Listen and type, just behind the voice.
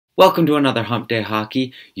Welcome to another Hump Day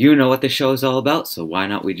Hockey. You know what the show is all about, so why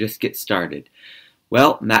not we just get started?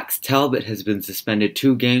 Well, Max Talbot has been suspended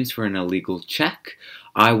 2 games for an illegal check.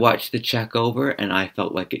 I watched the check over and I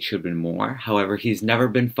felt like it should have been more. However, he's never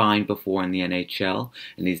been fined before in the NHL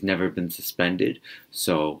and he's never been suspended,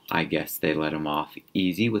 so I guess they let him off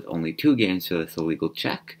easy with only 2 games for this illegal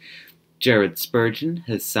check. Jared Spurgeon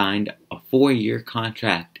has signed a 4-year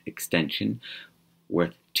contract extension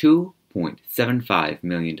worth $2.75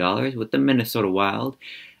 million with the Minnesota Wild,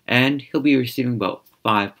 and he'll be receiving about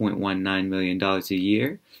 $5.19 million a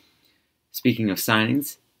year. Speaking of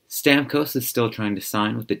signings, Stamkos is still trying to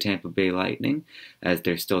sign with the Tampa Bay Lightning, as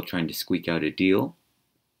they're still trying to squeak out a deal.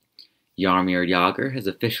 Jaromir Jagr has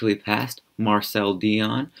officially passed Marcel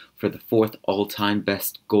Dion for the 4th all-time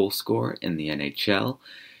best goal scorer in the NHL.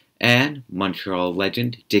 And Montreal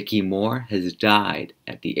legend Dickie Moore has died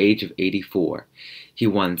at the age of 84. He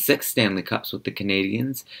won 6 Stanley Cups with the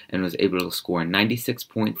Canadiens and was able to score 96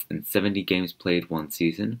 points in 70 games played one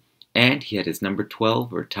season. And he had his number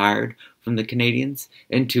 12 retired from the Canadiens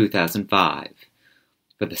in 2005.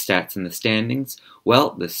 For the stats and the standings,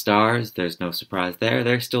 well, the Stars, there's no surprise there.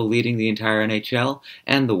 They're still leading the entire NHL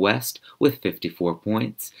and the West with 54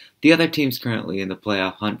 points. The other teams currently in the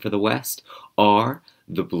playoff hunt for the West are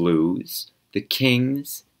the Blues, the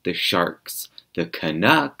Kings, the Sharks, the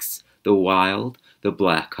Canucks, the Wild, the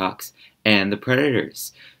Blackhawks, and the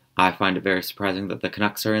Predators. I find it very surprising that the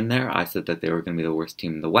Canucks are in there. I said that they were going to be the worst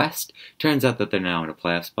team in the West. Turns out that they're now in a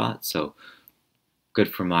playoff spot, so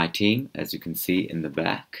good for my team, as you can see in the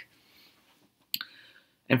back.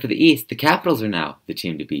 And for the East, the Capitals are now the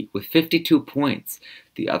team to beat with 52 points.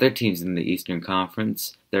 The other teams in the Eastern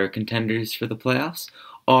Conference that are contenders for the playoffs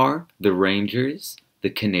are the Rangers, the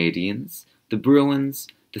Canadiens, the Bruins,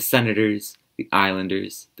 the Senators, the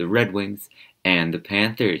Islanders, the Red Wings, and the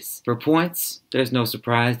Panthers. For points, there's no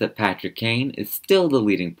surprise that Patrick Kane is still the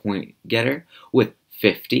leading point getter with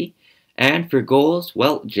 50. And for goals,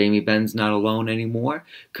 well, Jamie Benn's not alone anymore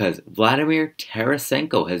because Vladimir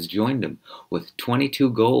Tarasenko has joined him with 22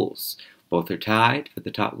 goals. Both are tied for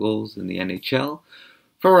the top goals in the NHL.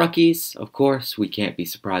 For rookies, of course, we can't be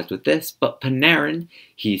surprised with this, but Panarin,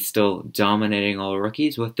 he's still dominating all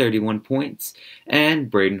rookies with 31 points,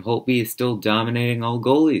 and Braden Holtby is still dominating all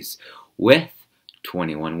goalies with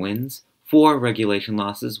 21 wins, 4 regulation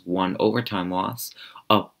losses, 1 overtime loss,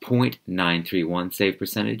 a .931 save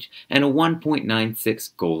percentage, and a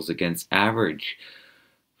 1.96 goals against average.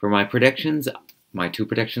 For my predictions, my 2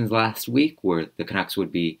 predictions last week were the Canucks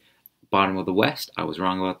would be bottom of the West. I was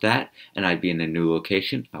wrong about that, and I'd be in a new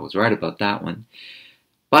location. I was right about that one.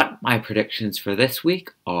 But my predictions for this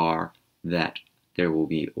week are that there will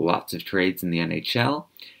be lots of trades in the NHL,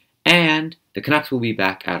 and the Canucks will be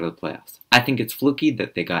back out of the playoffs. I think it's fluky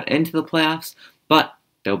that they got into the playoffs, but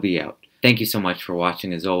they'll be out. Thank you so much for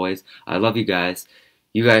watching as always. I love you guys.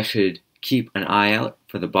 You guys should keep an eye out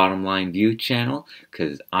for the Bottom Line View channel,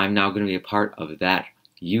 because I'm now going to be a part of that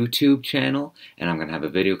YouTube channel, and I'm going to have a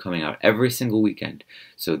video coming out every single weekend.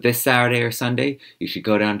 So this Saturday or Sunday, you should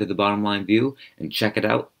go down to the Bottom Line View and check it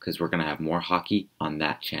out, because we're going to have more hockey on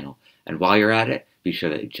that channel. And while you're at it, be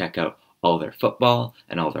sure that you check out all their football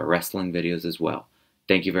and all their wrestling videos as well.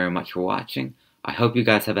 Thank you very much for watching. I hope you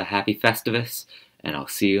guys have a happy Festivus, and I'll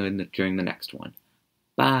see you during the next one.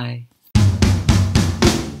 Bye!